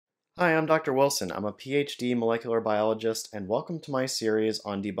Hi, I'm Dr. Wilson. I'm a PhD molecular biologist, and welcome to my series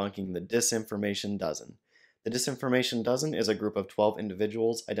on debunking the Disinformation Dozen. The Disinformation Dozen is a group of 12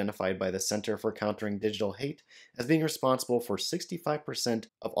 individuals identified by the Center for Countering Digital Hate as being responsible for 65%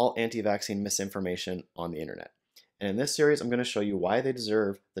 of all anti-vaccine misinformation on the internet. And in this series, I'm going to show you why they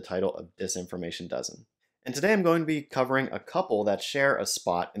deserve the title of Disinformation Dozen. And today I'm going to be covering a couple that share a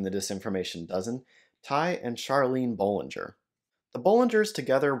spot in the Disinformation Dozen, Ty and Charlene Bollinger. The Bollingers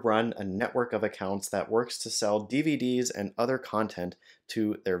together run a network of accounts that works to sell DVDs and other content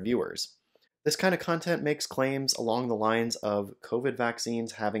to their viewers. This kind of content makes claims along the lines of COVID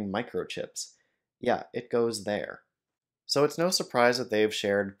vaccines having microchips. Yeah, it goes there. So it's no surprise that they've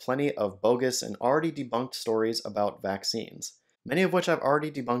shared plenty of bogus and already debunked stories about vaccines, many of which I've already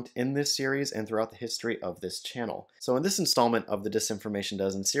debunked in this series and throughout the history of this channel. So in this installment of the Disinformation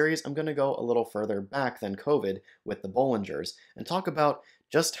Dozen series, I'm going to go a little further back than COVID with the Bollingers and talk about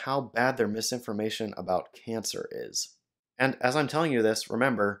just how bad their misinformation about cancer is. And as I'm telling you this,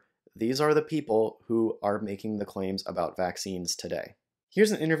 remember, these are the people who are making the claims about vaccines today.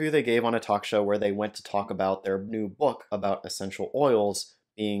 Here's an interview they gave on a talk show where they went to talk about their new book about essential oils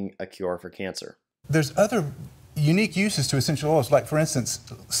being a cure for cancer. There's other unique uses to essential oils, like for instance,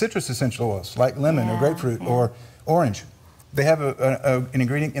 citrus essential oils, like lemon or grapefruit or orange. They have an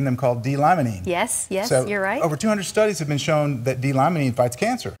ingredient in them called D-limonene. Yes, so you're right. Over 200 studies have been shown that D-limonene fights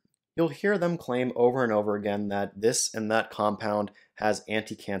cancer. You'll hear them claim over and over again that this and that compound has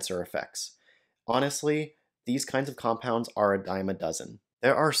anti-cancer effects. Honestly, these kinds of compounds are a dime a dozen.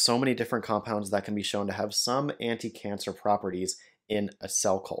 There are so many different compounds that can be shown to have some anti-cancer properties in a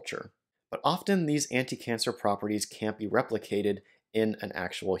cell culture. But often these anti-cancer properties can't be replicated in an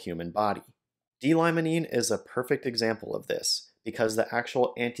actual human body. D-limonene is a perfect example of this because the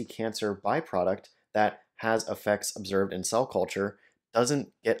actual anti-cancer byproduct that has effects observed in cell culture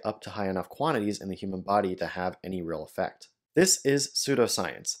doesn't get up to high enough quantities in the human body to have any real effect. This is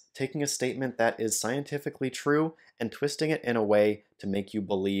pseudoscience, taking a statement that is scientifically true and twisting it in a way to make you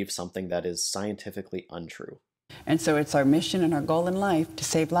believe something that is scientifically untrue. And so it's our mission and our goal in life to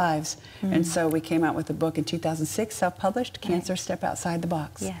save lives. And so we came out with a book in 2006, self-published, Cancer Step Outside the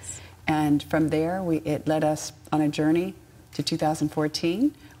Box. Yes. And from there, it led us on a journey to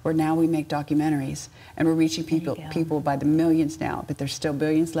 2014, where now we make documentaries. And we're reaching people by the millions now, but there's still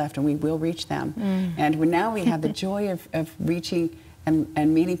billions left, and we will reach them. And now we have the joy of reaching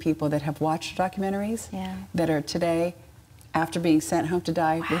and meeting people that have watched documentaries that are today, after being sent home to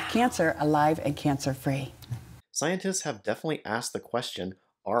die with cancer, alive and cancer-free. Scientists have definitely asked the question,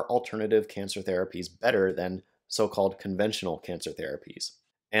 are alternative cancer therapies better than so-called conventional cancer therapies?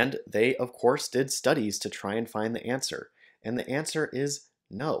 And they, of course, did studies to try and find the answer. And the answer is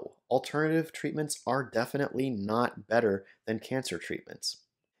no. Alternative treatments are definitely not better than cancer treatments.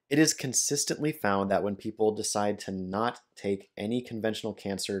 It is consistently found that when people decide to not take any conventional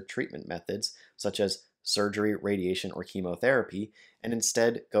cancer treatment methods, such as surgery, radiation, or chemotherapy, and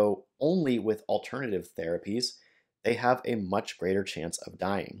instead go only with alternative therapies, they have a much greater chance of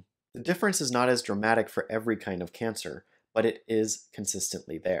dying. The difference is not as dramatic for every kind of cancer, but it is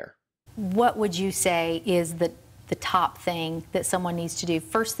consistently there. What would you say is the top thing that someone needs to do,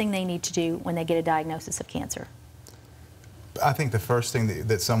 first thing they need to do when they get a diagnosis of cancer? I think the first thing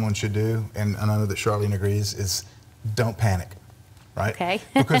that someone should do, and I know that Charlene agrees, is don't panic. Right? Okay.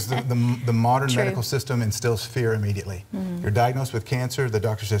 Because the modern medical system instills fear immediately. You're diagnosed with cancer, the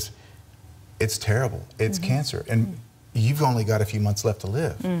doctor says, it's terrible, it's cancer, and you've only got a few months left to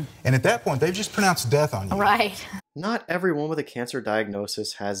live. And at that point, they've just pronounced death on you. Right. Not everyone with a cancer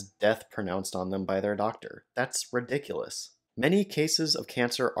diagnosis has death pronounced on them by their doctor. That's ridiculous. Many cases of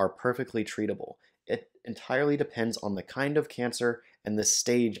cancer are perfectly treatable. It entirely depends on the kind of cancer and the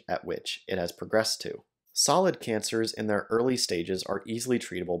stage at which it has progressed to. Solid cancers in their early stages are easily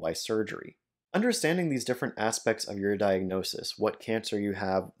treatable by surgery. Understanding these different aspects of your diagnosis, what cancer you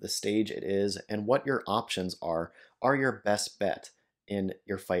have, the stage it is, and what your options are your best bet in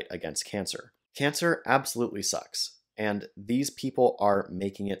your fight against cancer. Cancer absolutely sucks, and these people are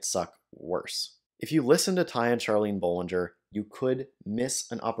making it suck worse. If you listen to Ty and Charlene Bollinger, you could miss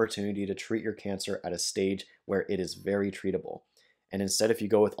an opportunity to treat your cancer at a stage where it is very treatable. And instead, if you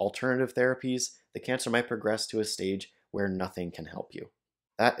go with alternative therapies, the cancer might progress to a stage where nothing can help you.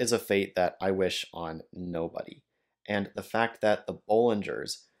 That is a fate that I wish on nobody. And the fact that the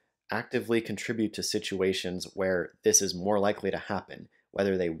Bollingers actively contribute to situations where this is more likely to happen,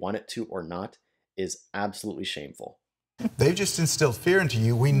 whether they want it to or not, is absolutely shameful. They've just instilled fear into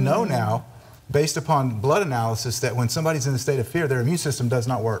you. We know now based upon blood analysis that when somebody's in a state of fear, their immune system does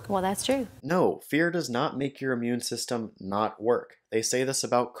not work. Well, that's true. No, fear does not make your immune system not work. They say this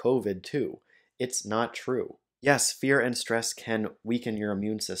about COVID too. It's not true. Yes, fear and stress can weaken your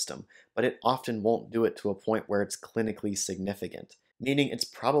immune system, but it often won't do it to a point where it's clinically significant, meaning it's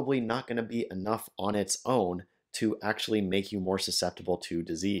probably not going to be enough on its own to actually make you more susceptible to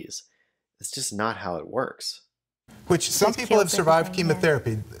disease. It's just not how it works. Which some people have survived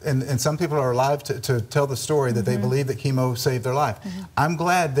chemotherapy, and some people are alive to tell the story that they believe that chemo saved their life. I'm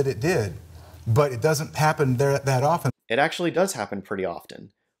glad that it did, but it doesn't happen that often. It actually does happen pretty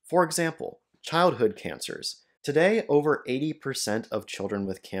often. For example, childhood cancers. Today, over 80% of children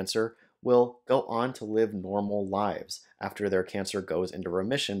with cancer will go on to live normal lives after their cancer goes into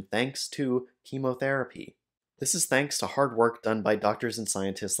remission thanks to chemotherapy. This is thanks to hard work done by doctors and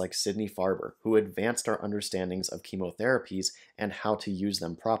scientists like Sidney Farber, who advanced our understandings of chemotherapies and how to use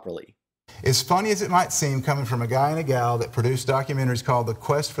them properly. As funny as it might seem, coming from a guy and a gal that produced documentaries called The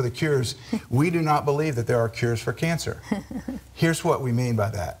Quest for the Cures, we do not believe that there are cures for cancer. Here's what we mean by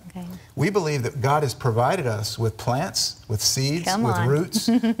that. Okay. We believe that God has provided us with plants, with seeds, with roots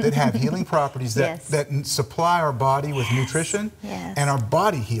that have healing properties that, that supply our body with nutrition, and our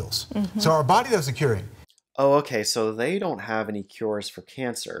body heals. So our body does the curing. Oh, okay, so they don't have any cures for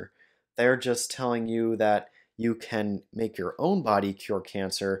cancer. They're just telling you that you can make your own body cure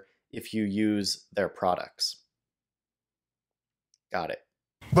cancer if you use their products. Got it.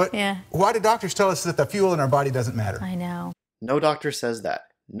 But why do doctors tell us that the fuel in our body doesn't matter? I know. No doctor says that.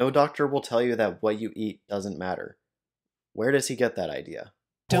 No doctor will tell you that what you eat doesn't matter. Where does he get that idea?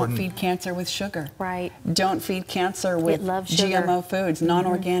 Don't feed cancer with sugar. Right. Don't feed cancer with GMO foods,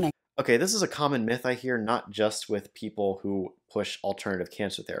 non-organic. Okay, this is a common myth I hear, not just with people who push alternative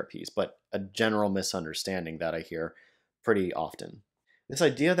cancer therapies, but a general misunderstanding that I hear pretty often. This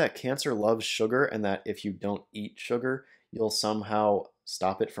idea that cancer loves sugar and that if you don't eat sugar, you'll somehow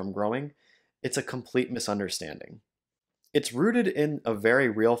stop it from growing, it's a complete misunderstanding. It's rooted in a very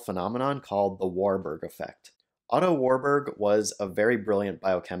real phenomenon called the Warburg effect. Otto Warburg was a very brilliant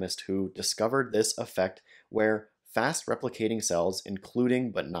biochemist who discovered this effect where fast replicating cells,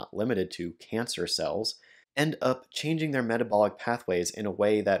 including but not limited to cancer cells, end up changing their metabolic pathways in a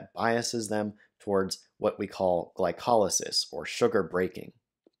way that biases them towards what we call glycolysis, or sugar breaking.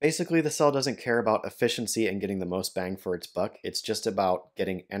 Basically, the cell doesn't care about efficiency and getting the most bang for its buck, it's just about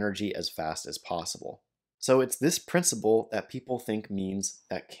getting energy as fast as possible. So it's this principle that people think means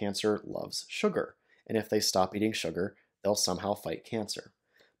that cancer loves sugar, and if they stop eating sugar, they'll somehow fight cancer.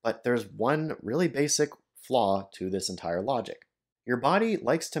 But there's one really basic flaw to this entire logic. Your body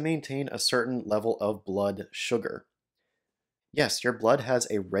likes to maintain a certain level of blood sugar. Yes, your blood has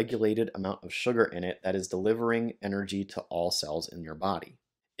a regulated amount of sugar in it that is delivering energy to all cells in your body.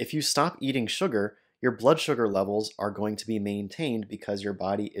 If you stop eating sugar, your blood sugar levels are going to be maintained because your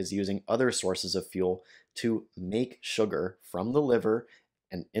body is using other sources of fuel to make sugar from the liver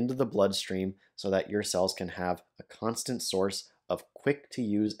and into the bloodstream so that your cells can have a constant source of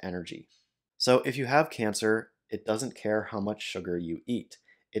quick-to-use energy. So if you have cancer, it doesn't care how much sugar you eat.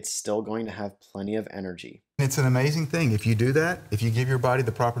 It's still going to have plenty of energy. It's an amazing thing. If you do that, if you give your body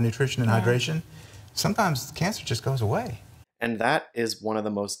the proper nutrition and hydration, sometimes cancer just goes away. And that is one of the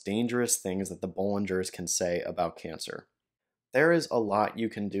most dangerous things that the Bollingers can say about cancer. There is a lot you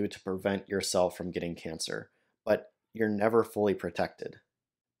can do to prevent yourself from getting cancer, but you're never fully protected.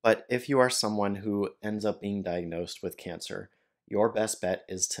 But if you are someone who ends up being diagnosed with cancer, your best bet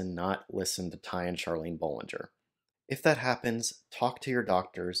is to not listen to Ty and Charlene Bollinger. If that happens, talk to your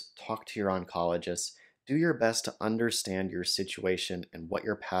doctors, talk to your oncologists, do your best to understand your situation and what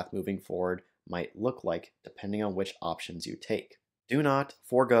your path moving forward might look like depending on which options you take. Do not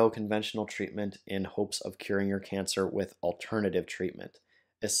forego conventional treatment in hopes of curing your cancer with alternative treatment,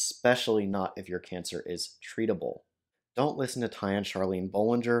 especially not if your cancer is treatable. Don't listen to Ty and Charlene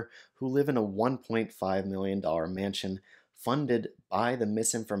Bollinger, who live in a $1.5 million mansion funded by the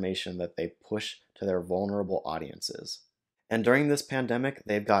misinformation that they push to their vulnerable audiences. And during this pandemic,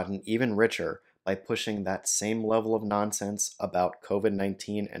 they've gotten even richer by pushing that same level of nonsense about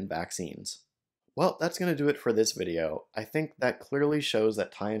COVID-19 and vaccines. Well, that's going to do it for this video. I think that clearly shows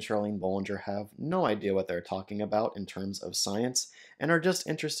that Ty and Charlene Bollinger have no idea what they're talking about in terms of science and are just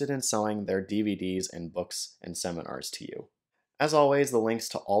interested in selling their DVDs and books and seminars to you. As always, the links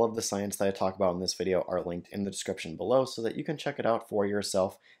to all of the science that I talk about in this video are linked in the description below so that you can check it out for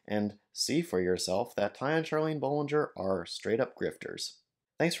yourself and see for yourself that Ty and Charlene Bollinger are straight up grifters.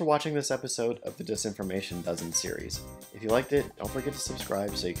 Thanks for watching this episode of the Disinformation Dozen series. If you liked it, don't forget to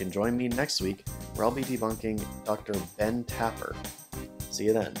subscribe so you can join me next week where I'll be debunking Dr. Ben Tapper. See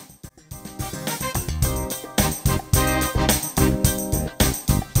you then.